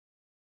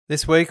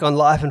This week on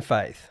Life and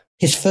Faith.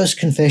 His first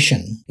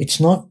confession, it's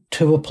not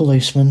to a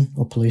policeman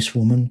or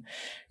policewoman,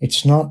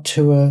 it's not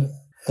to a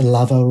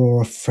lover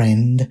or a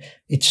friend,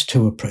 it's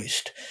to a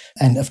priest.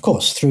 And of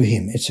course, through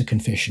him, it's a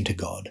confession to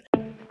God.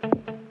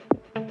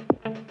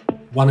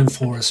 1 in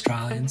 4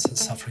 Australians are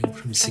suffering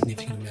from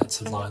significant amounts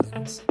of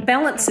loneliness.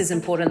 Balance is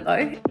important,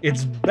 though.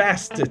 It's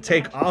best to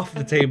take off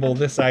the table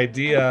this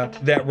idea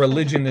that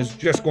religion is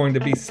just going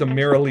to be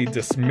summarily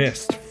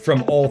dismissed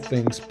from all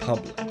things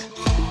public.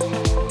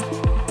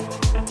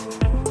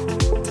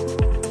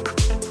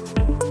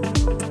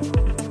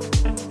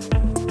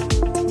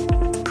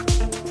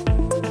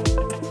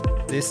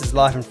 This is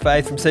Life and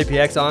Faith from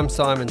CPX. I'm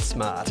Simon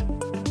Smart.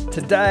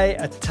 Today,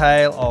 a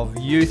tale of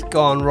youth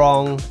gone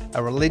wrong,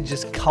 a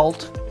religious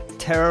cult,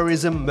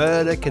 terrorism,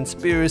 murder,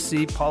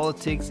 conspiracy,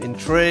 politics,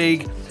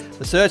 intrigue,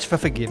 the search for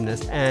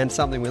forgiveness, and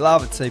something we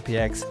love at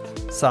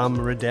CPX, some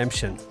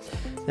redemption.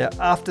 Now,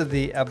 after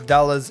the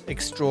Abdullah's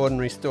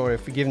extraordinary story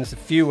of forgiveness a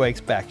few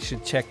weeks back, you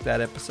should check that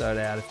episode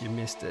out if you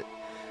missed it.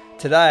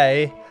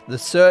 Today, the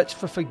search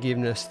for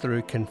forgiveness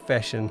through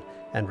confession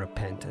and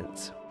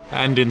repentance.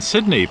 And in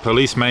Sydney,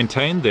 police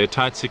maintained their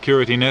tight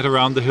security net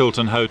around the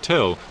Hilton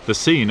Hotel, the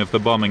scene of the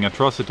bombing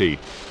atrocity,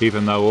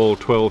 even though all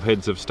 12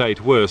 heads of state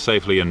were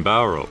safely in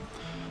Bowral.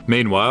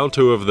 Meanwhile,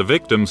 2 of the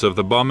victims of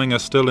the bombing are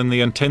still in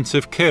the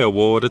intensive care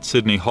ward at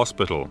Sydney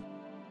Hospital.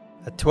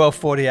 At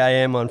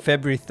 12:40am on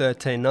February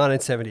 13,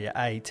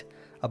 1978,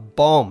 a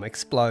bomb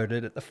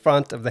exploded at the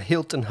front of the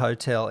Hilton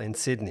Hotel in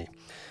Sydney.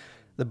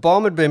 The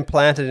bomb had been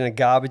planted in a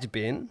garbage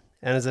bin,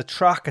 and as a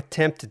truck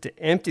attempted to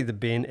empty the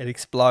bin, it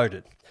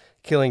exploded,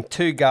 killing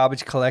 2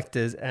 garbage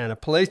collectors and a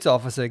police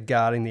officer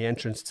guarding the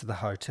entrance to the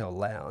hotel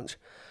lounge.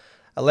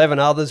 11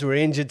 others were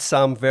injured,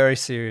 some very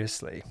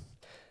seriously.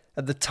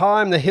 At the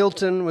time, the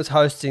Hilton was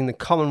hosting the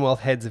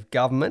Commonwealth heads of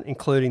government,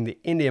 including the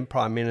Indian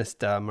Prime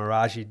Minister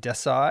Morarji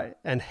Desai,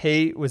 and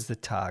he was the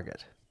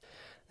target.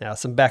 Now,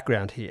 some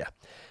background here.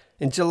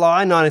 In July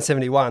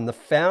 1971, the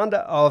founder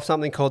of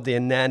something called the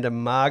Ananda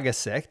Marga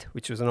sect,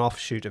 which was an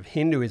offshoot of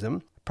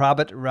Hinduism,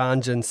 Prabhat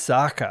Ranjan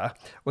Sarkar,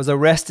 was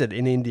arrested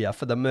in India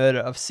for the murder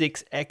of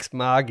 6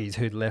 ex-Margis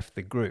who'd left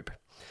the group.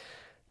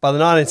 By the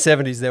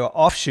 1970s, there were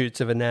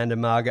offshoots of Ananda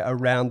Marga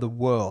around the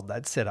world.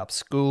 They'd set up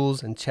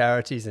schools and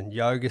charities and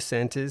yoga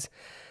centres.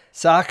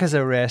 Sarkar's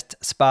arrest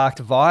sparked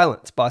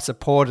violence by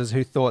supporters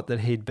who thought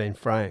that he'd been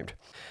framed.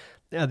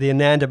 Now, the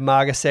Ananda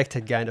Marga sect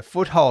had gained a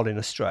foothold in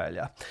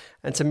Australia,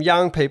 and some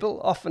young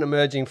people, often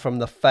emerging from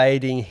the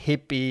fading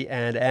hippie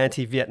and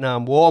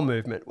anti-Vietnam War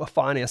movement, were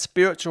finding a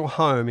spiritual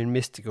home in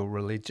mystical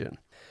religion.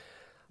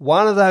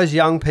 One of those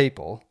young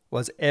people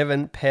was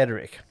Evan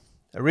Pederick,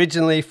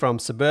 originally from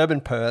suburban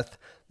Perth,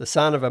 the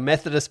son of a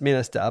Methodist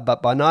minister,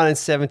 but by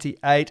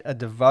 1978 a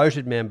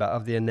devoted member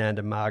of the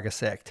Ananda Marga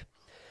sect.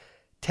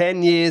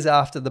 10 years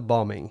after the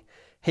bombing,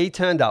 he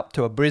turned up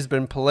to a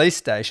Brisbane Police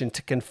station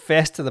to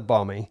confess to the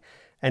bombing,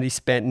 and he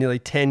spent nearly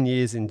 10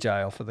 years in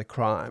jail for the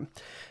crime.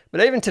 But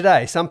even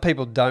today, some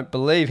people don't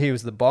believe he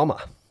was the bomber.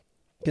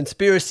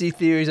 Conspiracy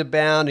theories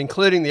abound,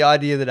 including the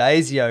idea that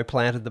ASIO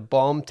planted the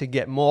bomb to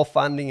get more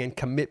funding and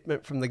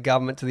commitment from the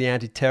government to the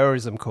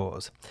anti-terrorism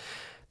cause.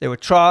 There were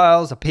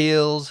trials,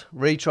 appeals,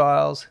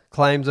 retrials,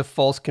 claims of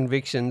false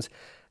convictions,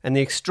 and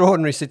the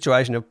extraordinary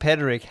situation of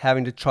Pederick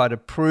having to try to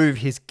prove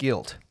his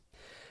guilt.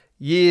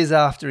 Years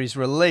after his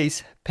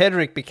release,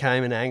 Pederick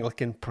became an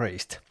Anglican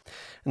priest.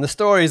 And the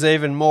story is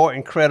even more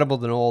incredible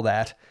than all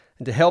that.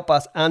 And to help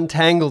us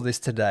untangle this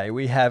today,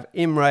 we have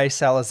Imre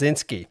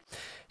Salazinski.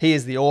 He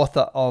is the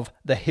author of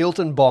The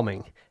Hilton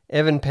Bombing,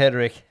 Evan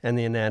Pederick and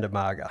the Ananda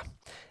Marga.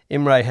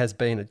 Imre has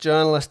been a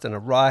journalist and a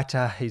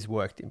writer. He's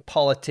worked in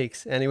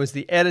politics, and he was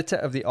the editor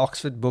of the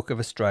Oxford Book of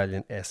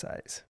Australian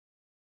Essays.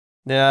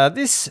 Now,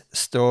 this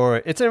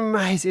story, it's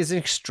an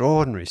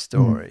extraordinary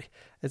story.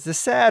 It's a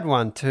sad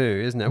one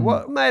too, isn't it?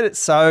 What made it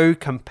so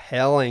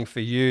compelling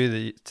for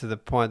you to the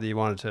point that you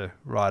wanted to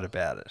write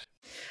about it?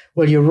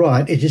 Well, you're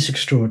right. It is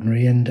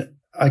extraordinary. And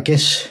I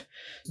guess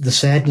the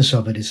sadness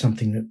of it is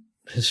something that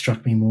has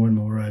struck me more and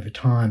more over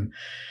time.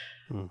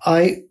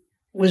 I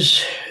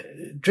was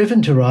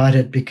driven to write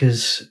it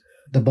because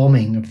the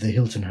bombing of the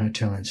Hilton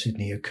Hotel in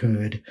Sydney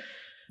occurred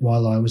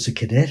while I was a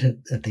cadet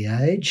at the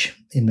age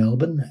in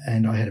Melbourne,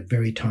 and I had a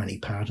very tiny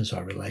part, as I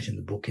relate in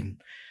the book, in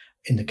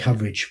the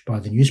coverage by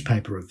the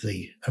newspaper of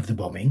the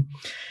bombing.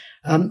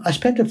 I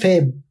spent a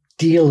fair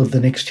deal of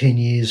the next 10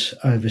 years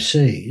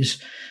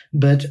overseas,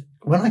 but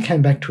when I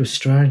came back to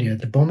Australia,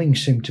 the bombing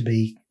seemed to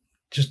be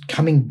just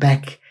coming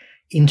back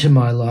into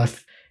my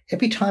life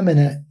every time in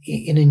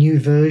a new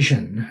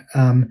version.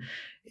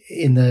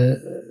 In the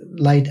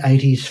late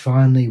 80s,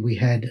 finally, we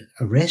had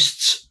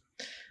arrests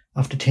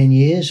after 10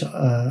 years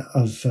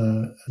of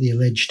the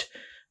alleged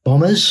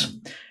bombers.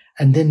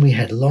 And then we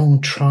had long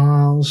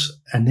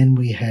trials, and then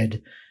we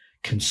had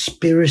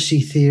conspiracy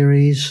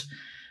theories.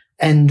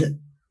 And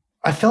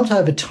I felt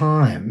over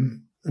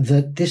time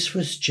that this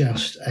was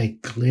just a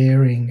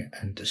glaring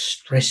and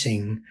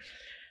distressing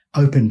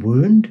open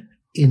wound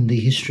in the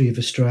history of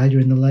Australia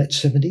in the late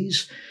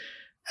 70s.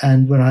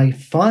 And when I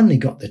finally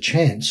got the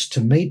chance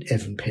to meet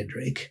Evan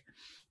Pederick,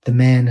 the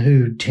man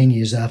who 10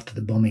 years after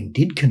the bombing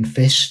did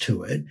confess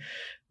to it,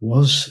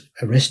 was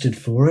arrested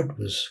for it,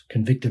 was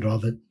convicted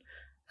of it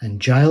and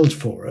jailed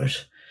for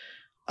it,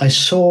 I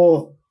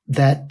saw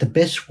that the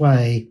best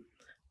way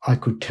I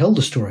could tell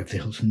the story of the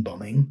Hilton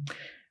bombing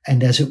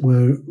and, as it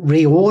were,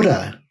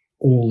 reorder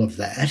all of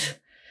that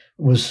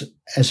was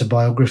as a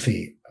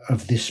biography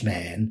of this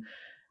man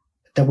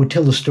that would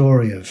tell the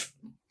story of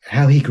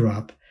how he grew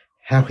up,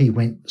 how he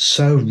went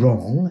so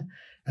wrong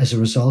as a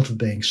result of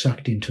being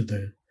sucked into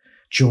the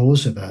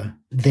jaws of a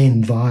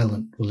then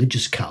violent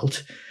religious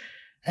cult,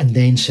 and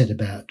then set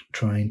about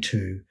trying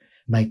to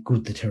make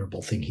good the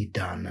terrible thing he'd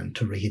done and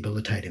to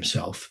rehabilitate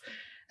himself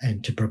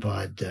and to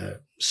provide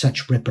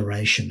such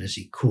reparation as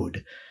he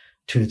could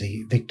to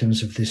the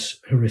victims of this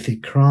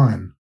horrific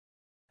crime.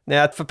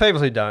 Now, for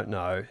people who don't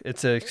know,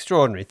 it's an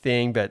extraordinary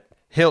thing, but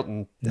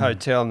Hilton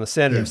Hotel in the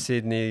centre of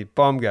Sydney,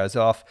 bomb goes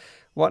off.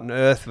 What on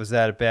earth was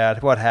that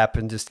about? What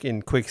happened? Just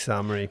in quick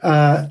summary.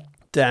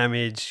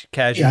 Damage,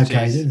 casualties.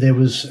 Okay, there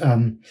was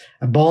a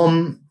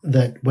bomb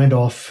that went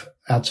off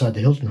outside the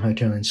Hilton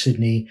Hotel in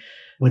Sydney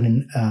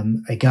when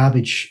a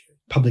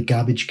public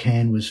garbage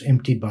can was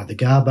emptied by the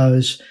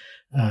Garbos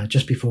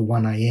just before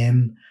 1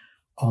 a.m.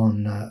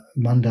 on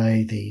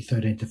Monday, the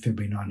 13th of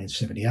February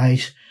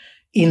 1978.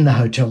 In the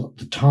hotel at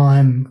the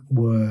time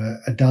were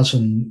a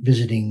dozen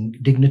visiting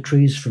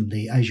dignitaries from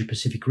the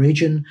Asia-Pacific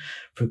region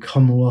for a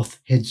Commonwealth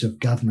Heads of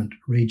Government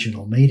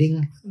regional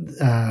meeting.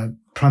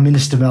 Prime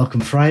Minister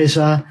Malcolm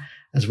Fraser,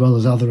 as well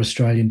as other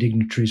Australian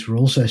dignitaries, were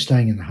also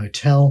staying in the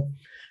hotel.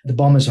 The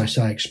bomb, as I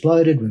say,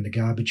 exploded when the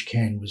garbage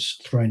can was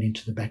thrown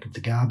into the back of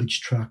the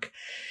garbage truck.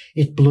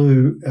 It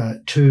blew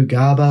two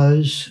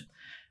Garbos,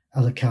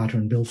 Ala Carter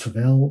and Bill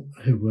Favell,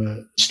 who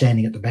were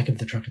standing at the back of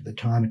the truck at the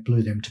time. It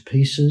blew them to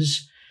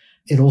pieces.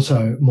 It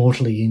also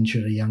mortally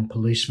injured a young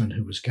policeman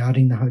who was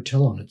guarding the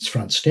hotel on its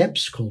front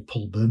steps, called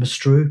Paul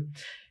Burmistrew.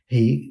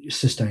 He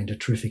sustained a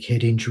terrific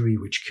head injury,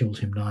 which killed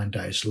him 9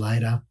 days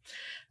later.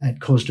 It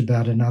caused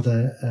about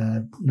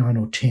another 9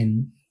 or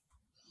 10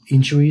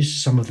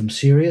 injuries, some of them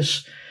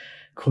serious.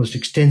 Caused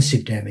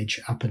extensive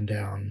damage up and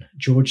down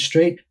George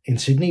Street in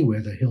Sydney,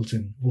 where the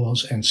Hilton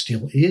was and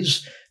still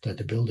is, though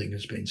the building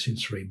has been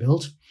since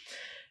rebuilt.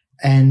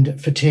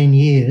 And for 10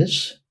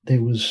 years,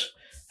 there was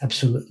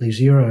absolutely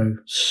zero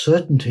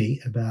certainty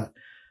about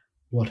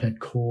what had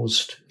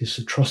caused this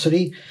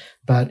atrocity.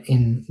 But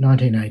in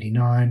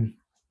 1989,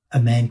 a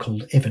man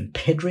called Evan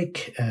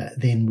Pederick,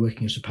 then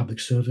working as a public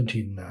servant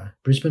in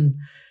Brisbane,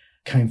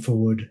 came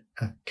forward,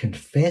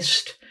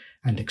 confessed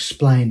and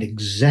explained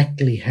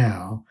exactly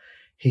how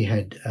he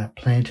had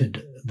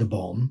planted the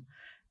bomb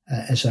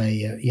as a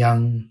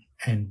young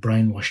and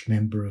brainwashed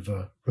member of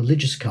a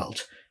religious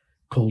cult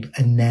called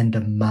Ananda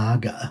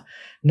Marga.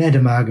 Ananda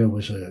Marga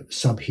was a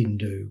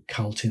sub-Hindu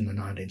cult in the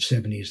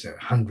 1970s. There were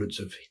hundreds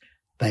of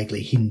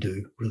vaguely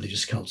Hindu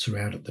religious cults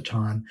around at the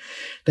time.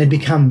 They'd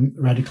become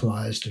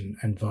radicalised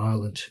and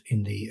violent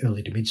in the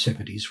early to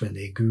mid-70s when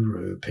their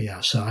guru,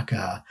 P.R.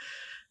 Sarkar,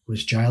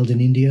 was jailed in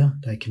India.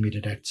 They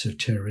committed acts of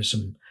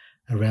terrorism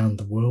around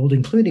the world,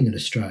 including in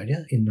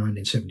Australia in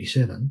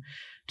 1977,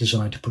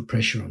 designed to put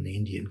pressure on the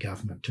Indian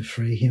government to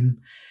free him.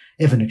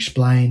 Evan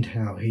explained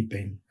how he'd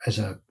been, as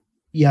a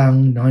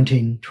young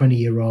 19,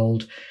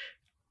 20-year-old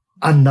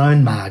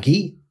unknown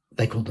Margi,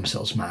 they called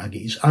themselves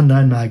Margis,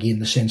 unknown Margi in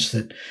the sense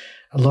that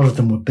a lot of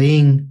them were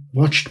being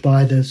watched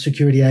by the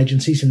security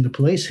agencies and the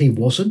police. He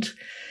wasn't.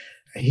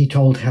 He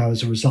told how,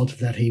 as a result of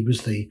that, he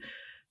was the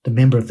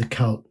member of the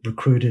cult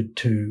recruited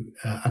to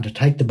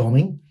undertake the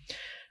bombing.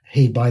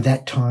 He, by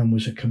that time,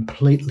 was a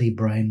completely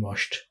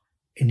brainwashed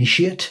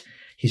initiate.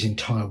 His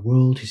entire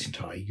world, his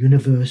entire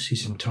universe,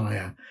 his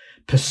entire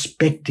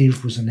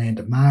perspective was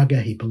Ananda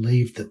Marga. He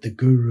believed that the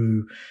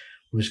guru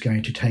was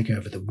going to take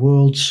over the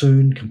world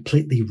soon,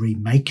 completely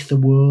remake the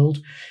world,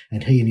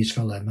 and he and his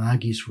fellow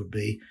Margis would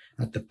be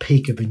at the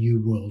peak of a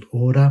new world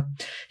order.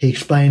 He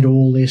explained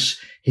all this.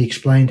 He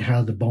explained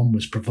how the bomb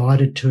was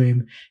provided to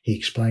him. He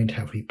explained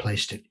how he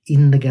placed it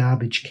in the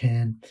garbage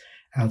can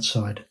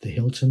outside the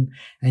Hilton,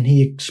 and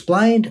he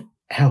explained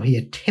how he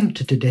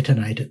attempted to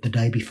detonate it the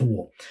day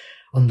before,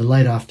 on the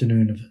late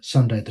afternoon of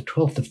Sunday the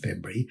 12th of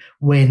February,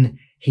 when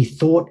he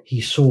thought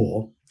he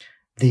saw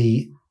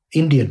the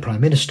Indian Prime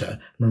Minister,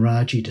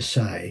 Morarji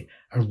Desai,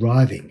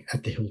 arriving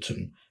at the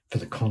Hilton for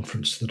the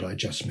conference that I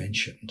just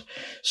mentioned.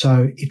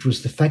 So it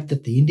was the fact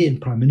that the Indian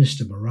Prime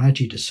Minister,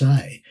 Morarji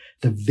Desai,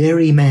 the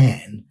very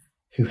man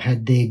who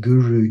had their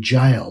guru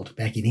jailed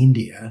back in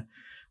India,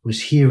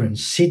 was here in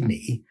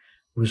Sydney,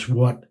 was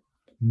what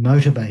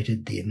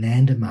motivated the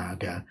Ananda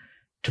Marga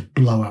to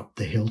blow up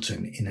the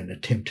Hilton in an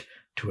attempt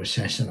to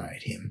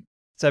assassinate him.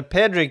 So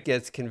Pederick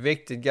gets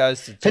convicted,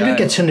 goes to jail. Pederick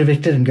gets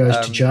convicted and goes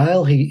to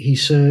jail. He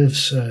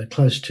serves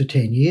close to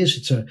 10 years.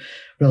 It's a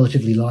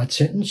relatively light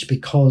sentence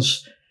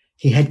because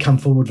he had come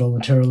forward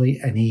voluntarily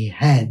and he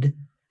had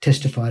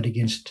testified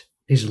against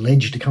his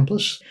alleged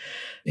accomplice.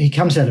 He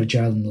comes out of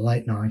jail in the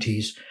late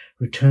 90s,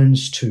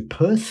 returns to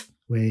Perth,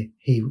 where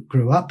he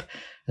grew up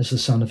as the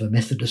son of a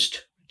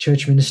Methodist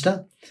church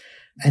minister,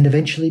 and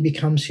eventually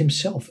becomes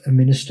himself a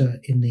minister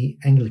in the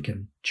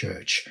Anglican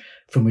Church,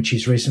 from which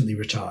he's recently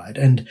retired.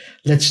 And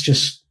let's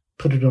just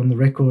put it on the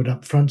record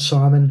up front,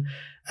 Simon,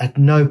 at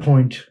no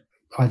point,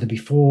 either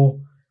before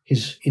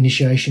his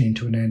initiation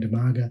into Ananda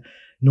Marga,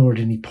 nor at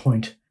any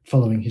point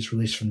following his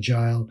release from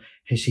jail,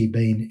 has he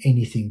been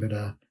anything but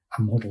a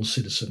model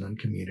citizen and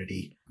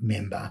community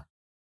member.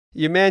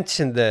 You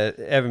mentioned that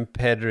Evan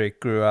Pederick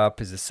grew up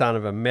as the son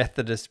of a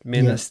Methodist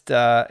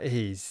minister. Yeah.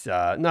 He's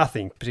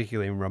nothing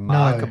particularly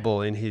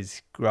remarkable in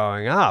his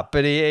growing up,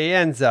 but he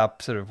ends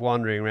up sort of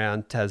wandering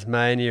around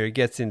Tasmania. He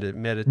gets into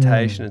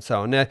meditation and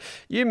so on. Now,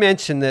 you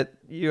mentioned that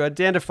you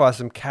identify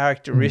some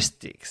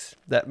characteristics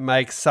that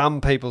make some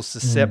people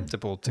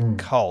susceptible to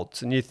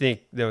cults, and you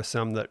think there were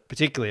some that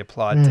particularly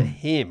applied to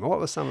him. What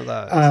were some of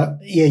those?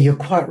 Yeah, you're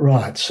quite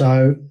right.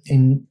 So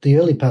in the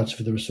early parts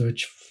of the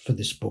research for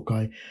this book,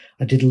 I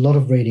did a lot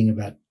of reading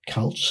about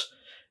cults,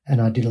 and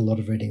I did a lot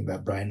of reading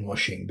about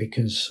brainwashing,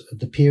 because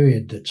the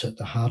period that's at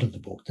the heart of the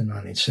book, the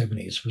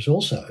 1970s, was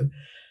also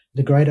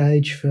the great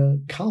age for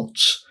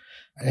cults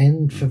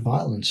and for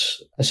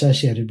violence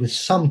associated with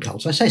some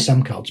cults. I say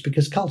some cults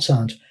because cults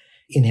aren't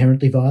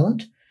inherently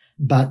violent,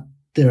 but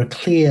there are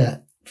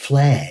clear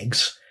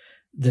flags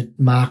that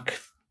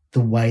mark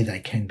the way they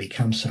can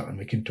become so, and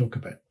we can talk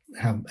about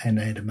how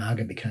Ananda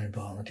Marga became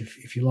violent,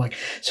 if you like.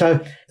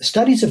 So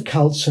studies of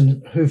cults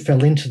and who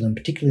fell into them,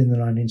 particularly in the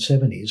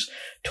 1970s,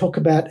 talk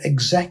about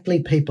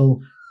exactly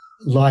people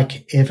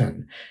like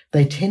Evan.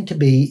 They tend to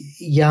be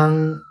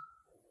young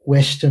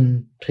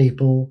Western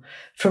people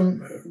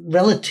from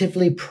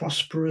relatively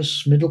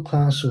prosperous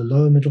middle-class or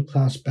lower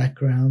middle-class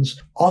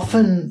backgrounds,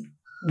 often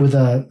with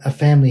a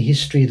family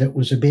history that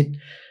was a bit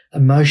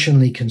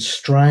emotionally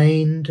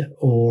constrained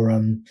or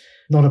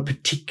not a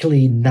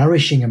particularly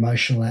nourishing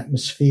emotional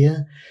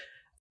atmosphere.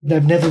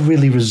 They've never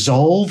really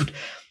resolved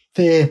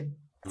their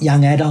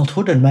young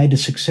adulthood and made a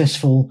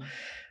successful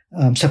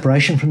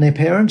separation from their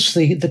parents.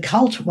 The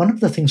cult, one of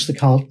the things the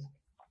cult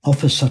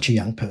offers such a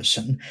young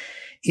person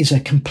is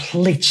a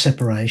complete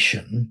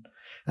separation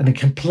and a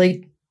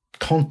complete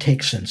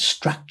context and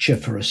structure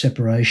for a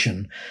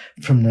separation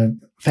from the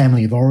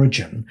family of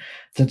origin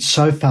that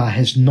so far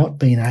has not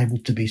been able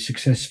to be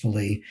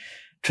successfully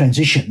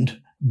transitioned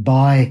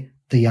by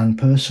the young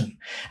person.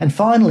 And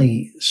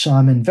finally,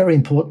 Simon, very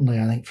importantly,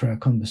 I think for our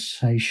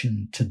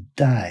conversation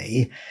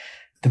today,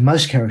 the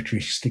most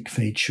characteristic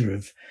feature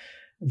of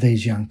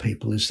these young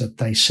people is that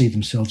they see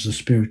themselves as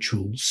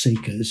spiritual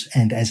seekers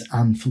and as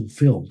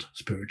unfulfilled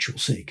spiritual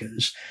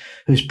seekers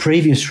whose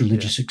previous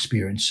religious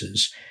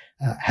experiences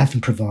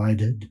haven't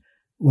provided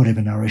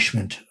whatever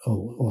nourishment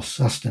or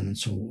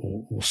sustenance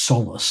or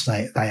solace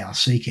they are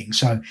seeking.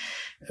 So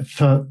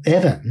for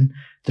Evan,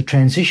 the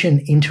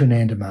transition into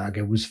Ananda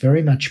Marga was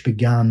very much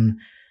begun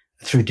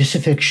through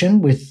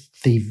disaffection with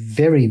the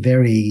very,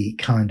 very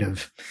kind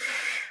of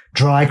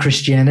dry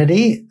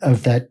Christianity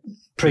of that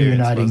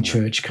pre-uniting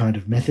church kind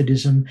of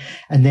Methodism,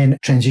 and then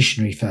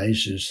transitionary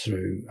phases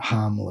through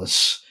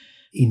harmless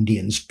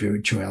Indian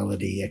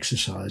spirituality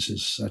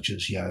exercises such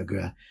as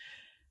yoga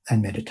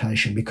and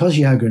meditation. Because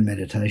yoga and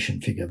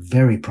meditation figure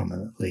very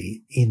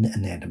prominently in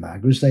Ananda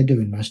Marga, as they do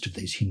in most of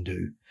these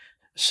Hindu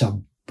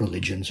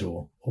sub-religions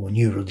or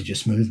new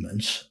religious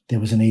movements, there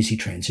was an easy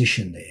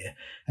transition there.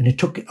 And it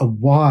took a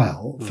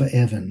while for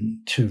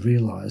Evan to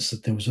realise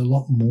that there was a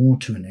lot more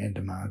to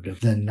Ananda Marga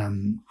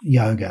than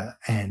yoga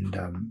and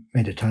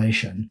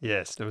meditation.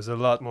 Yes, there was a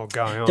lot more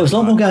going on. There was a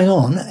lot more going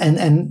on,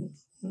 and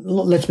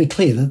let's be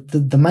clear,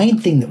 the main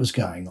thing that was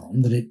going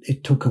on, that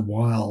it took a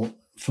while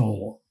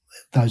for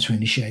those who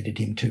initiated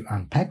him to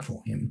unpack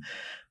for him,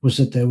 was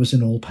that there was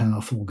an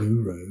all-powerful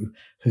guru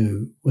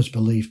who was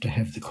believed to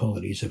have the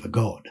qualities of a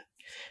god.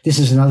 This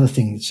is another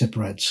thing that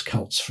separates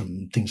cults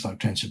from things like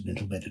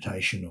transcendental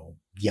meditation or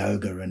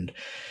yoga and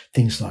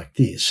things like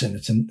this. And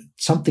it's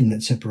something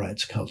that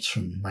separates cults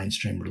from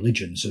mainstream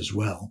religions as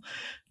well.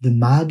 The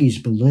Margis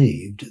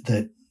believed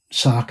that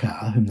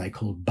Sarkar, whom they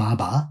called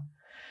Baba,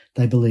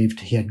 they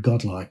believed he had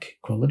godlike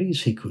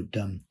qualities. He could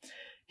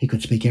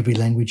speak every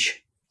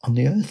language on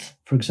the earth,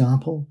 for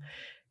example.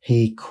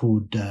 He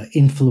could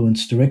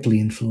directly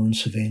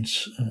influence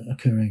events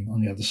occurring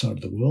on the other side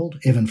of the world.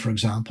 Evan, for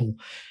example,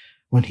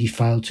 when he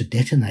failed to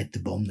detonate the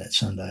bomb that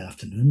Sunday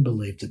afternoon,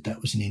 believed that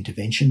was an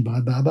intervention by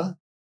Baba.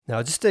 Now,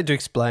 I just need to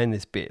explain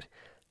this bit.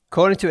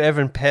 According to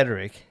Evan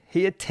Pederick,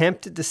 he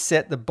attempted to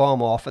set the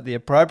bomb off at the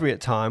appropriate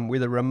time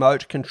with a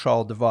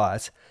remote-controlled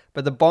device,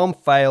 but the bomb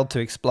failed to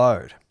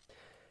explode.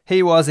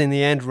 He was in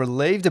the end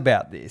relieved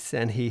about this,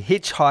 and he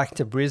hitchhiked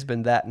to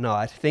Brisbane that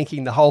night,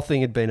 thinking the whole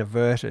thing had been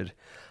averted,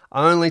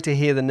 only to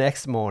hear the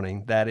next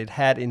morning that it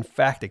had in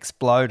fact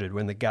exploded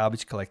when the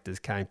garbage collectors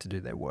came to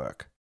do their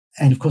work.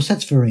 And of course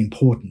that's very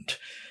important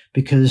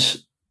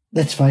because,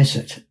 let's face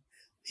it,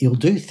 you'll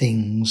do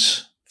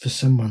things for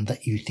someone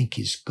that you think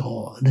is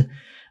God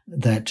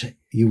that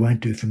you won't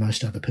do for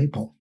most other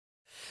people.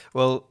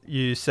 Well,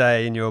 you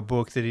say in your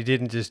book that he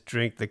didn't just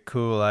drink the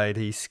Kool-Aid,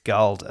 he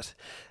sculled it,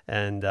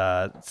 and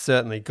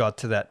certainly got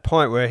to that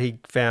point where he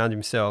found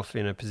himself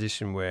in a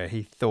position where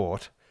he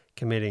thought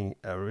committing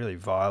a really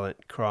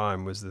violent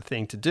crime was the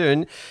thing to do.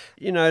 And,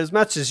 you know, as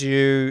much as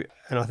you,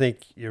 and I think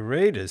your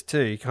readers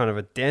too, you kind of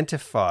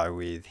identify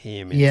with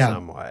him in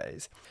some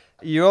ways.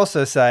 You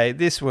also say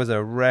this was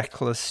a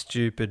reckless,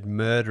 stupid,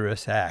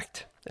 murderous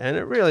act. And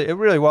it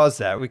really was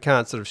that. We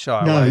can't sort of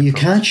shy away from it. No, you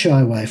can't shy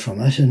away from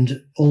it.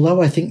 And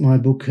although I think my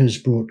book has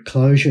brought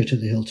closure to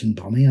the Hilton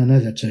bombing, I know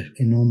that's an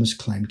enormous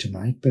claim to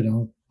make, but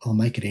I'll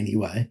make it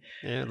anyway.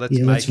 Yeah,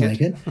 let's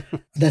make it.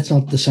 That's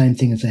not the same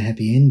thing as a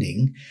happy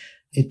ending.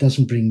 It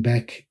doesn't bring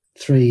back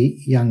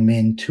 3 young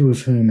men, 2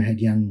 of whom had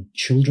young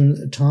children at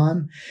the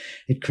time.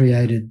 It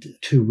created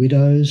 2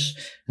 widows,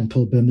 and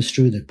Paul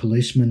Burmistrew, the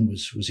policeman,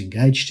 was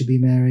engaged to be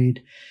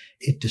married.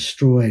 It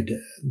destroyed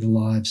the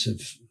lives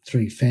of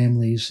 3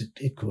 families.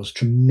 It caused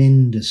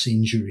tremendous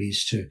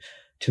injuries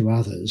to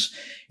others.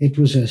 It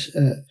was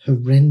a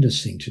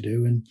horrendous thing to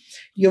do. And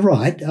you're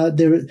right.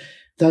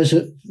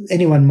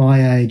 Anyone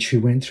my age who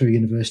went through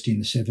university in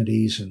the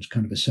 70s and was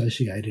kind of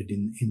associated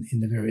in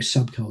the various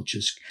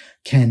subcultures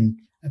can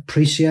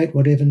appreciate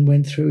what Evan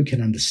went through,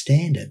 can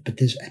understand it, but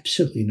there's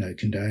absolutely no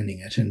condoning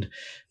it, and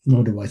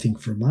nor do I think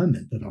for a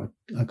moment that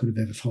I could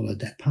have ever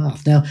followed that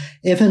path. Now,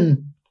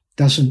 Evan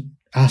doesn't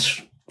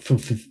ask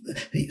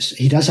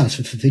he does ask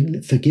for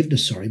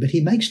forgiveness, but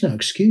he makes no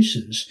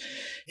excuses.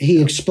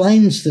 He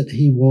explains that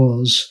he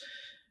was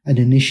an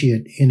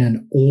initiate in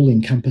an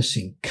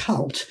all-encompassing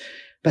cult,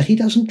 but he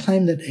doesn't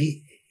claim that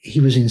he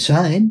was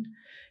insane.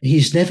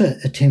 He's never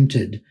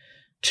attempted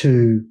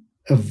to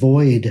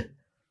avoid,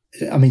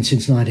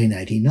 since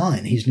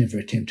 1989, he's never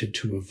attempted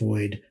to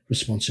avoid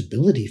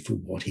responsibility for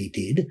what he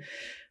did.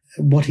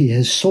 What he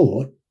has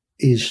sought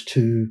is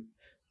to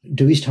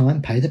do his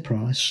time, pay the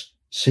price,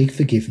 seek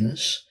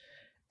forgiveness,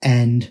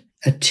 and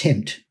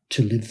attempt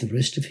to live the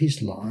rest of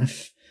his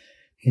life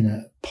in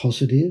a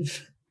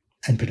positive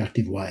and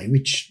productive way,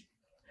 which,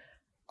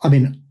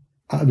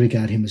 I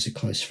regard him as a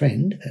close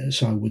friend,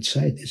 so I would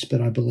say this,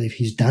 but I believe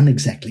he's done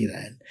exactly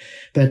that.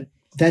 But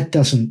that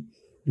doesn't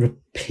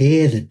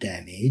repair the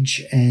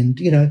damage. And,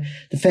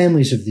 the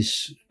families of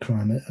this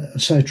crime are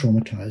so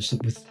traumatised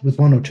that with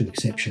 1 or 2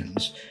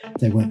 exceptions,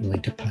 they weren't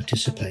willing to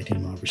participate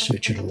in my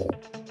research at all.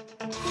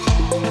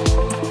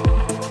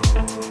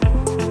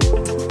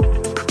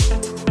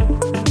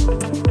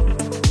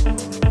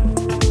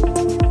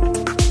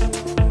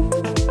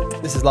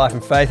 This is Life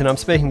and Faith, and I'm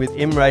speaking with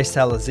Imre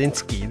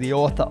Salazinski, the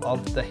author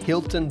of The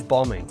Hilton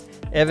Bombing,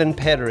 Evan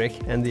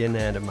Pederick and the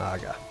Ananda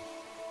Marga.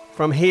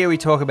 From here we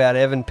talk about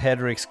Evan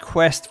Pederick's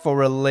quest for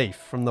relief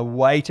from the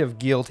weight of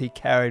guilt he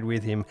carried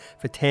with him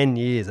for 10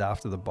 years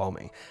after the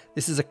bombing.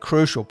 This is a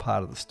crucial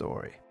part of the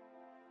story.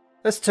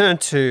 Let's turn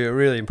to a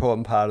really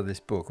important part of this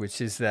book,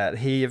 which is that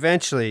he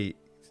eventually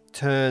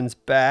turns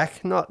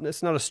back.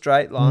 It's not a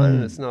straight line,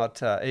 and it's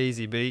not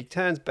easy, but he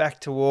turns back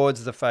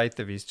towards the faith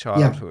of his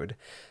childhood,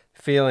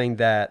 feeling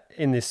that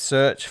in this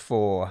search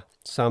for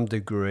some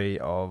degree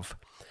of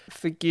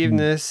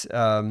forgiveness,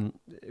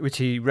 which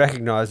he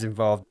recognised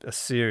involved a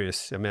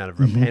serious amount of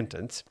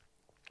repentance,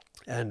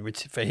 and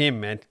which for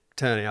him meant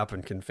turning up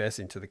and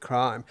confessing to the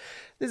crime.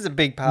 This is a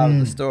big part of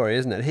the story,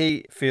 isn't it?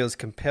 He feels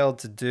compelled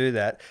to do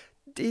that.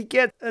 He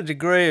gets a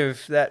degree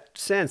of that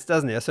sense,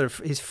 doesn't he?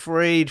 He's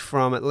freed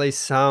from at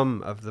least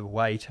some of the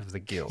weight of the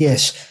guilt.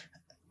 Yes,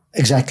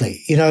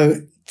 exactly.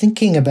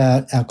 Thinking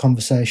about our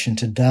conversation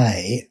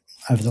today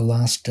over the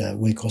last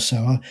week or so,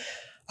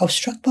 I was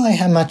struck by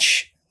how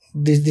much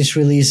this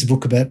really is a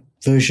book about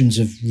versions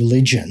of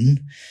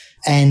religion,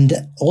 and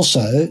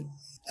also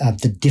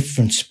the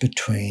difference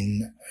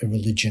between a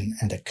religion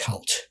and a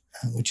cult,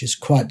 which is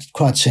quite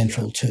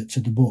central to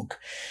the book.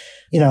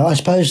 I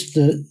suppose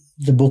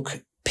the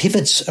book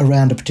pivots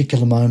around a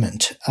particular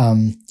moment.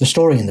 The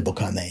story in the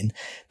book,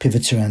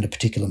 pivots around a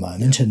particular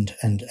moment,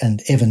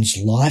 and Evan's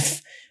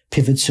life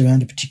pivots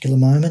around a particular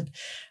moment.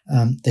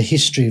 The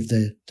history of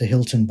the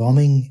Hilton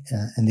bombing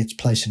and its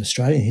place in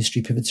Australian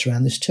history pivots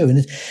around this too.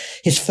 And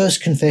his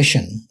first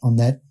confession on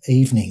that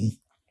evening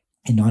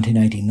in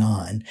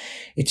 1989,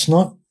 it's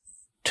not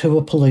to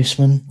a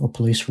policeman or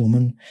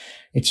policewoman.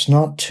 It's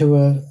not to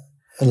a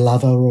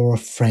lover or a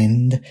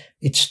friend.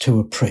 It's to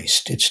a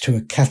priest. It's to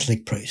a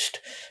Catholic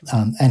priest.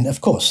 And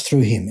of course,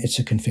 through him, it's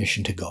a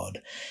confession to God.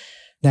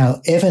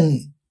 Now,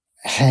 Evan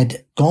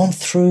had gone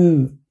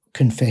through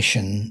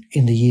confession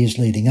in the years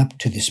leading up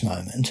to this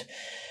moment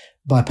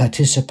by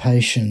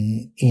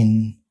participation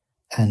in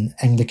an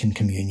Anglican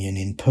communion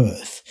in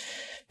Perth,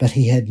 but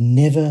he had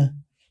never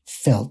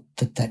felt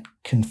that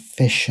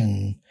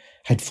confession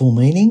had full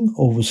meaning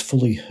or was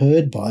fully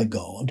heard by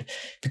God,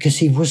 because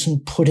he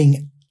wasn't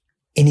putting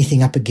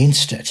anything up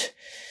against it.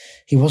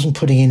 He wasn't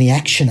putting any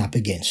action up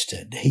against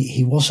it.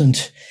 He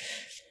wasn't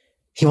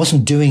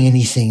doing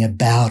anything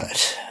about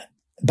it.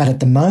 But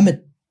at the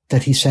moment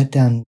that he sat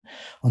down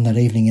on that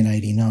evening in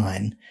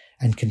 89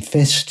 and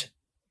confessed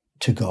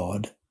to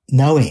God,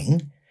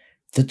 knowing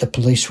that the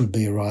police would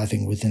be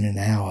arriving within an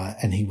hour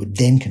and he would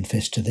then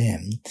confess to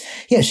them,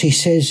 yes, he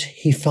says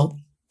he felt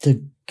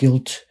the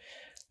guilt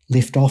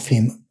lift off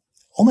him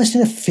almost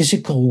in a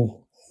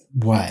physical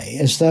way,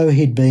 as though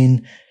he'd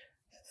been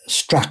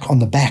struck on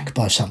the back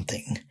by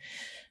something.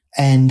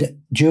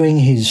 And during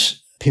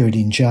his period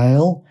in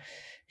jail,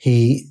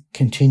 he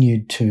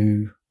continued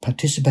to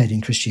participate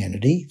in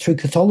Christianity through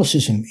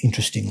Catholicism,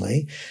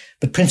 interestingly,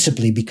 but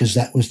principally because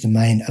that was the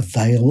main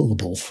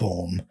available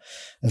form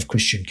of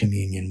Christian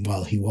communion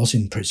while he was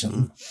in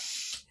prison.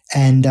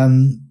 And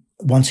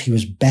once he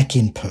was back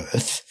in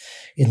Perth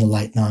in the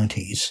late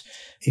 90s,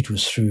 it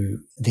was through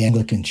the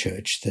Anglican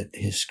Church that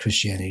his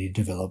Christianity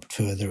developed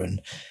further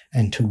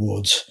and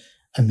towards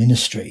a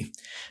ministry.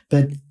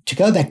 But to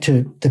go back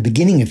to the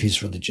beginning of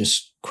his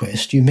religious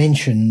quest, you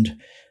mentioned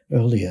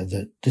earlier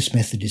that this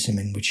Methodism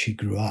in which he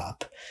grew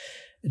up,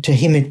 to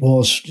him it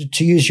was,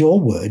 to use your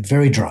word,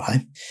 very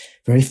dry,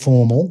 very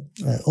formal,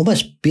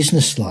 almost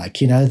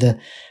businesslike. You know, the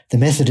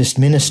Methodist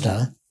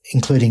minister,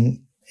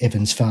 including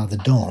Evan's father,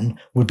 Don,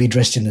 would be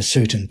dressed in a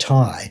suit and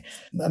tie,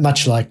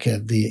 much like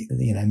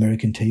the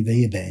American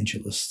TV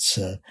evangelists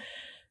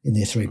in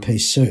their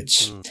three-piece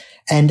suits.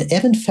 And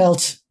Evan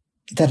felt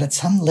that at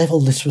some level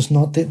this was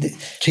not,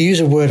 to use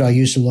a word I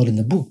used a lot in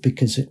the book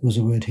because it was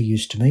a word he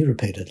used to me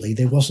repeatedly,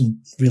 there wasn't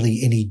really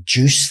any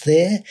juice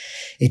there.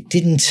 It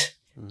didn't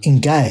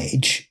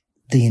engage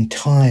the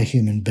entire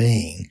human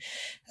being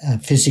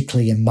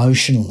physically,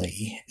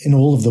 emotionally, in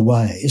all of the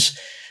ways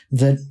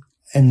that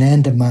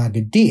Ananda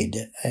Marga did.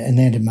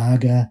 Ananda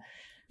Marga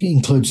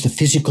includes the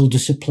physical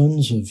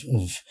disciplines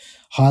of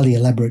highly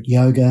elaborate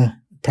yoga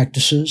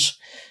practices,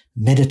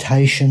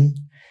 meditation,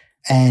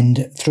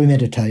 and through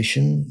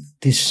meditation,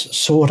 this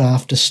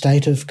sought-after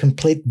state of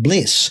complete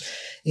bliss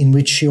in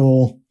which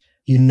you're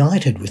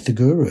united with the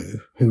Guru,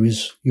 who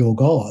is your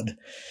God.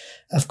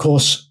 Of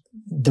course,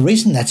 the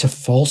reason that's a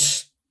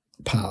false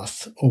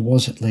path, or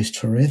was at least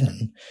for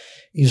Evan,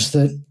 is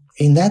that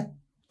in that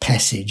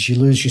passage you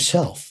lose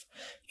yourself.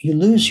 You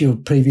lose your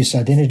previous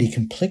identity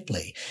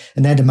completely.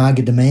 Ananda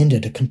Marga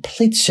demanded a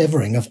complete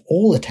severing of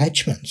all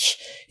attachments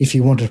if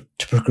you wanted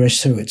to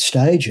progress through its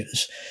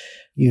stages.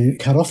 You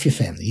cut off your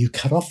family, you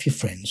cut off your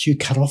friends, you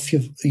cut off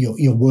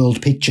your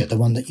world picture, the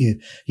one that you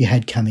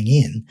had coming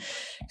in.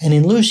 And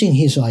in losing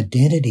his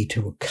identity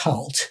to a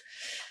cult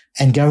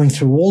and going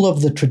through all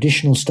of the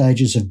traditional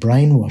stages of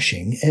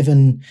brainwashing,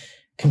 Evan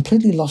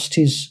completely lost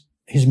his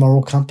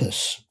moral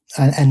compass.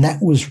 And that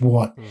was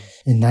what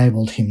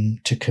enabled him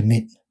to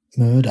commit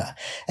murder.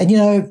 And, you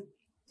know,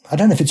 I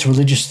don't know if it's a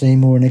religious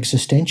theme or an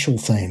existential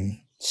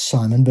theme,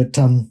 Simon, but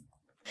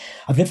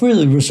I've never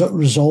really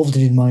resolved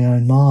it in my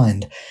own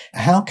mind.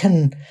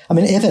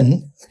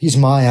 Evan, he's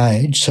my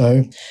age,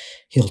 so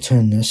he'll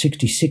turn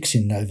 66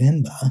 in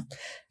November.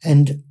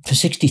 And for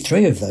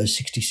 63 of those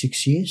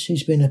 66 years,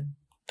 he's been a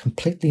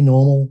completely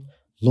normal,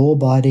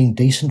 law-abiding,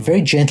 decent,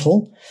 very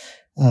gentle,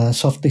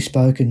 softly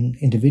spoken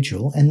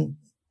individual. And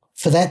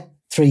for that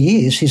 3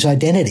 years, his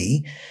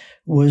identity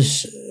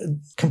was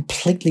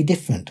completely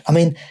different. I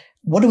mean,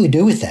 what do we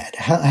do with that?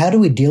 How do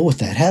we deal with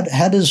that?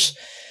 How does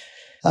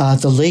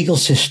the legal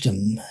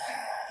system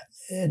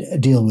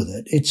deal with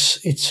it?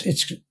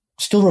 It's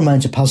still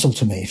remains a puzzle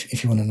to me,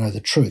 if you want to know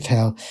the truth,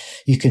 how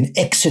you can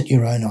exit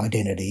your own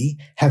identity,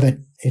 have it,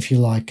 if you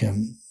like,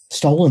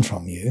 stolen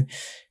from you,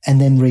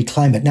 and then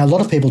reclaim it. Now, a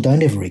lot of people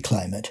don't ever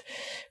reclaim it.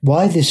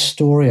 Why this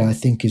story, I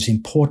think, is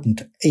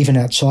important, even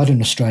outside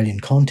an Australian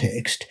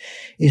context,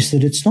 is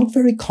that it's not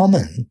very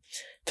common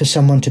for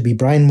someone to be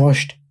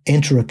brainwashed,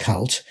 enter a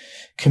cult,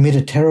 commit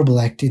a terrible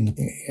act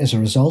as a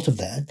result of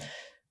that,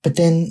 but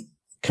then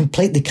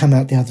completely come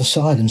out the other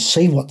side and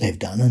see what they've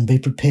done and be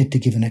prepared to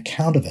give an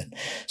account of it.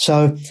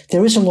 So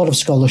there is a lot of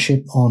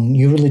scholarship on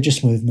new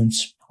religious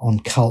movements, on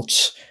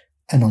cults,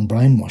 and on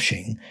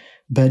brainwashing.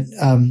 But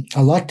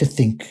I like to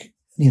think,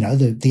 you know,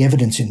 the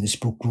evidence in this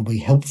book will be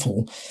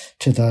helpful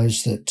to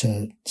those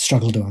that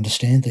struggle to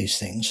understand these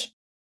things.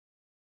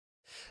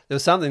 There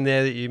was something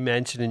there that you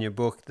mentioned in your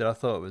book that I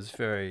thought was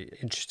very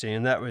interesting,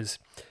 and that was,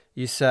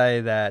 you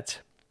say that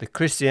the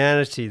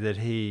Christianity that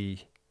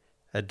he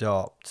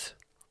adopts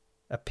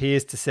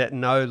appears to set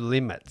no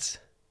limits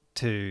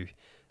to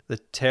the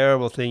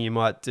terrible thing you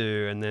might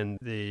do, and then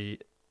the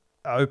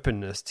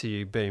openness to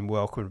you being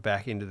welcomed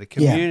back into the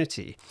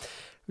community,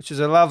 which is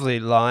a lovely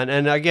line.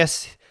 And I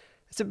guess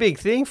it's a big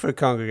thing for a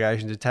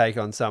congregation to take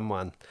on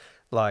someone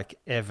like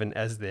Evan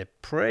as their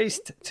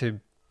priest, to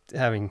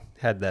having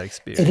had that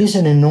experience. It is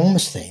an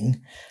enormous thing.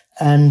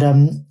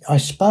 And I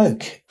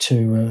spoke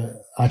to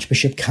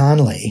Archbishop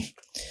Carnley,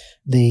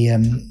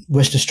 the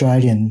West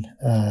Australian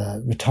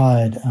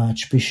retired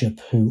Archbishop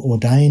who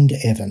ordained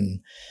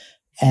Evan.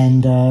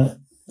 And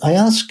I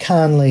asked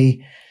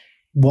Carnley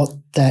what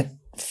that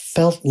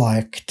felt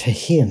like to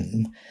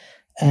him.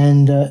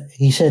 And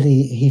he said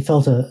he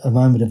felt a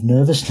moment of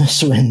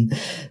nervousness when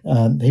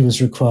he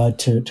was required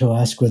to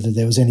ask whether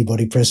there was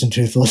anybody present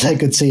who thought they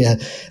could see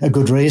a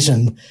good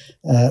reason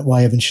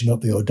why Evan should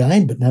not be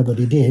ordained, but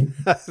nobody did.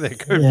 There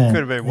could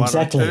have been one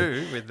or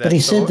two with that. But he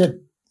said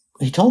that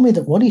he told me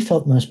that what he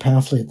felt most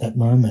powerfully at that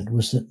moment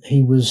was that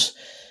he was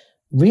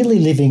really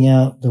living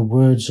out the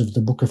words of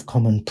the Book of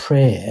Common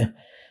Prayer,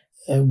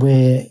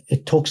 where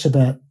it talks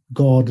about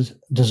God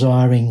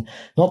desiring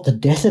not the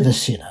death of a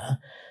sinner,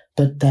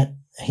 but that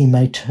he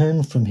may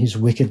turn from his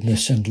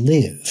wickedness and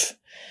live.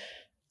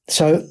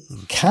 So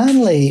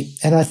Carnley,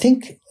 and I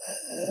think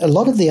a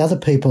lot of the other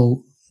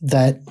people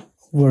that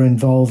were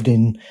involved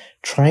in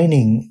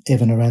training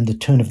Evan around the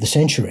turn of the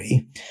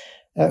century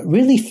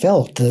really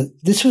felt that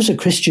this was a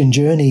Christian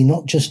journey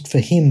not just for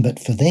him but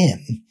for them.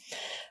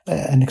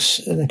 An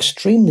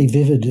extremely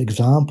vivid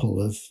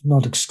example of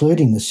not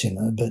excluding the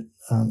sinner but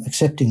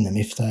accepting them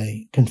if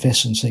they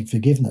confess and seek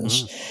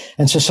forgiveness.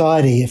 And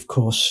society, of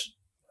course,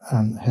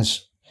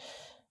 has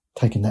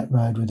taken that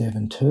road with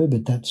Evan too,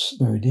 but that's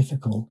very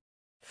difficult.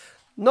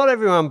 Not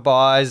everyone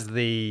buys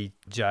the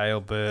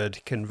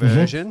jailbird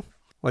conversion.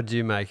 What do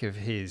you make of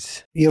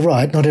his? You're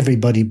right, not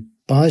everybody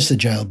buys the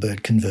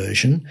jailbird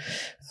conversion.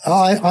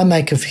 I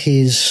make of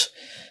his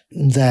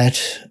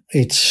that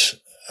it's,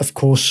 of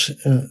course,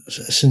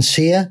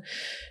 sincere,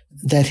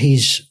 that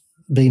he's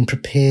been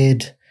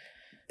prepared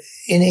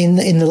in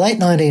the late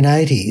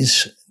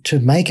 1980s to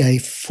make a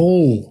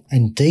full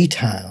and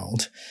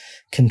detailed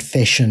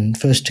confession,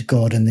 first to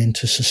God and then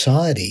to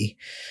society,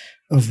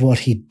 of what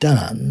he'd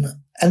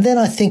done. And then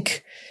I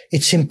think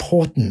it's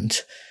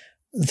important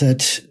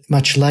that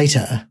much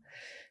later,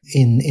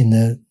 in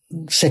the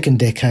second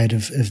decade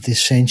of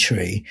this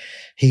century,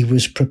 he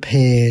was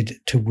prepared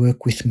to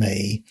work with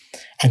me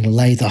and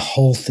lay the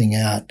whole thing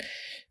out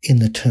in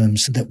the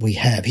terms that we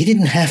have. He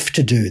didn't have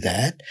to do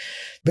that,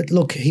 but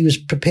look, he was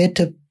prepared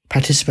to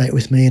participate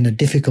with me in a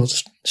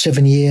difficult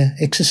 7-year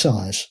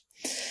exercise.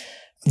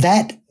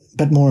 That,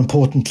 but more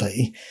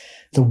importantly,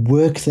 the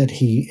work that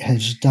he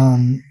has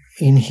done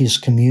in his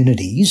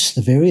communities,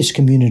 the various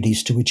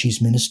communities to which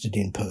he's ministered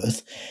in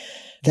Perth,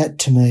 that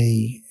to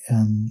me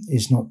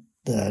is not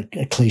a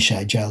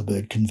cliche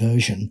jailbird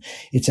conversion.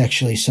 It's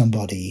actually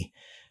somebody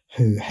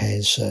who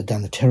has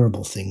done a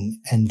terrible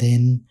thing and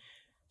then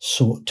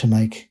sought to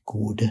make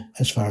good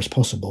as far as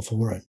possible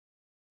for it.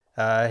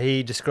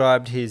 He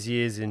described his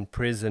years in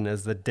prison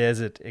as the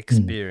desert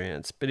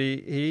experience, but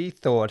he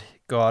thought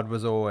God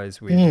was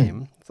always with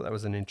him. So that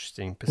was an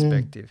interesting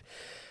perspective.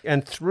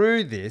 And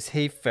through this,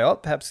 he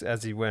felt, perhaps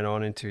as he went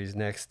on into his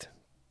next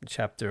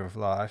chapter of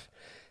life,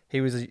 he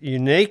was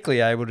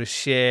uniquely able to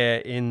share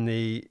in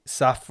the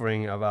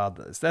suffering of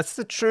others. That's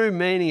the true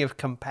meaning of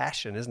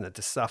compassion, isn't it?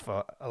 To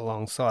suffer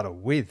alongside or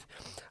with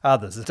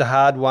others. It's a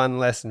hard-won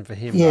lesson for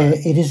him. Yeah, though.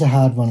 It is a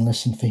hard-won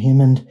lesson for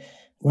him. And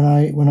when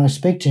I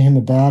speak to him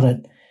about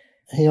it,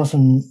 he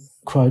often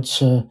quotes,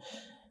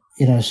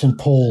 St.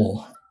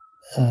 Paul,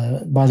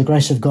 by the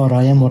grace of God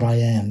I am what I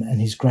am, and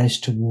his grace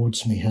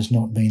towards me has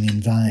not been in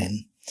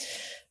vain.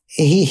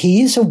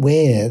 He is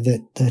aware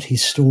that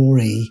his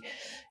story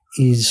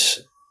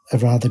is a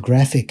rather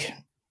graphic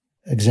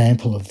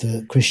example of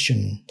the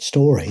Christian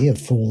story of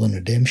fall and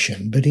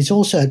redemption, but he's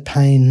also at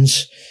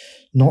pains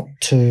not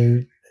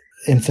to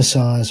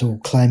emphasise or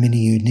claim any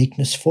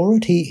uniqueness for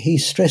it. He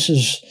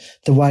stresses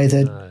the way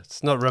that... No,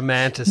 it's not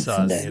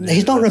romanticising it.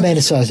 He's not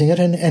romanticising it,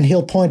 and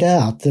he'll point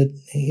out that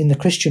in the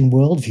Christian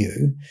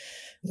worldview,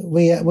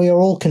 we are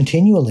all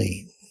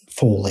continually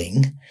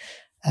falling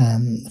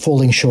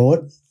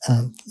short,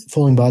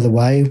 falling by the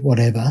way,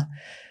 whatever.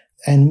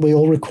 And we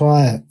all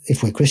require,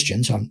 if we're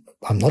Christians, I'm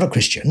not a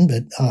Christian,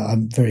 but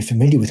I'm very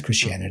familiar with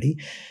Christianity,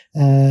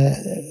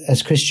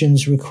 as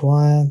Christians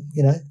require,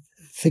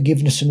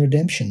 forgiveness and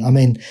redemption. I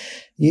mean,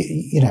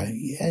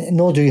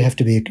 nor do you have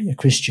to be a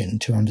Christian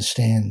to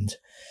understand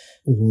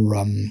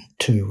or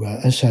to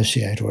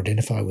associate or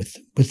identify with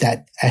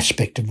that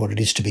aspect of what it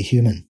is to be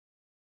human.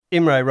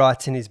 Imre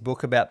writes in his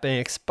book about being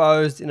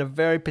exposed in a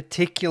very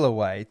particular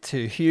way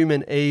to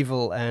human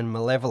evil and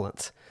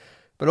malevolence,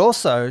 but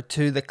also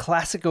to the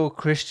classical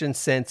Christian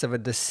sense of a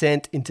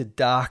descent into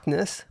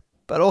darkness,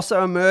 but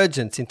also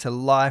emergence into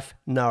life,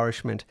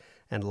 nourishment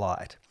and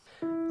light.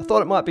 I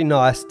thought it might be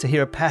nice to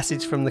hear a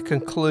passage from the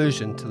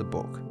conclusion to the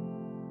book.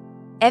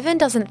 Evan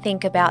doesn't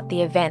think about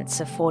the events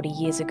of 40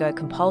 years ago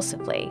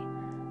compulsively,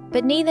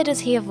 but neither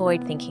does he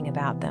avoid thinking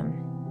about them.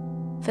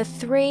 For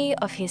 3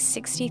 of his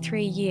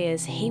 63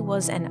 years, he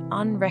was an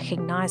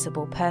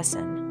unrecognisable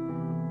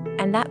person,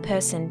 and that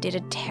person did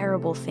a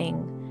terrible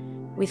thing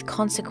with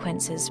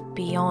consequences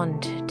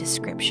beyond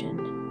description.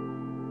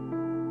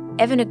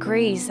 Evan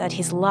agrees that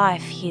his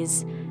life,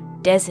 his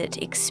desert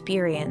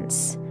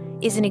experience,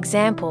 is an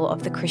example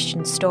of the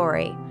Christian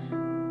story,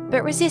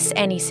 but resists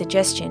any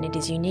suggestion it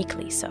is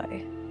uniquely so.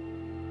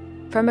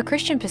 From a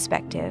Christian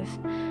perspective,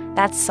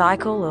 that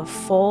cycle of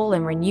fall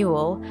and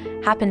renewal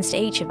happens to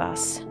each of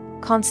us,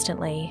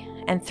 constantly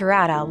and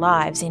throughout our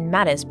lives in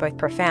matters both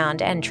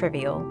profound and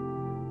trivial.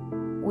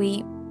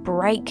 We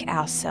break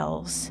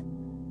ourselves,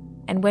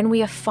 and when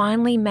we are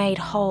finally made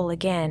whole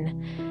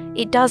again,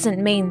 it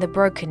doesn't mean the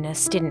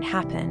brokenness didn't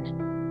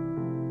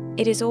happen.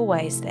 It is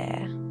always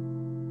there,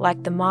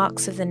 like the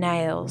marks of the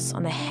nails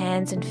on the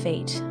hands and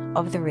feet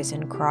of the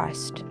risen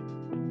Christ.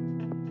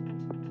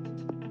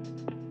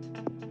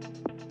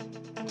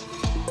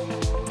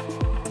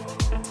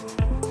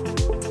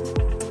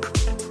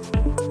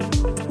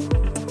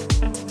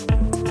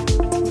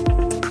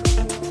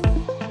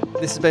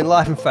 This has been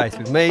Life and Faith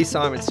with me,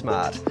 Simon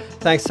Smart.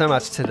 Thanks so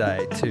much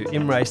today to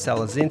Imre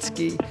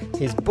Salazinski.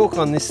 His book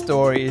on this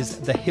story is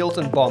The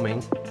Hilton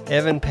Bombing,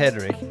 Evan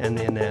Pederick and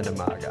the Ananda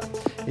Marga.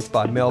 It's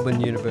by Melbourne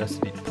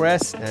University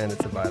Press and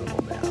it's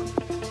available now.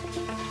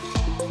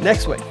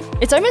 Next week.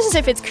 It's almost as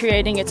if it's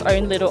creating its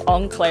own little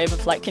enclave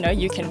of like,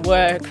 you can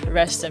work,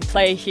 rest and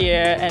play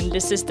here, and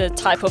this is the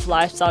type of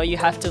lifestyle you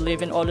have to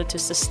live in order to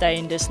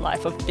sustain this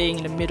life of being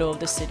in the middle of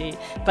the city.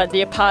 But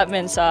the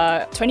apartments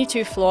are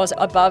 22 floors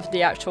above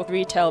the actual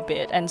retail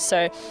bit, and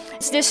so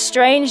it's this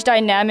strange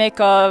dynamic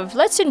of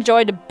let's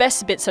enjoy the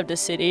best bits of the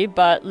city,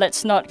 but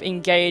let's not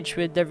engage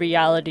with the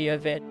reality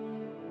of it.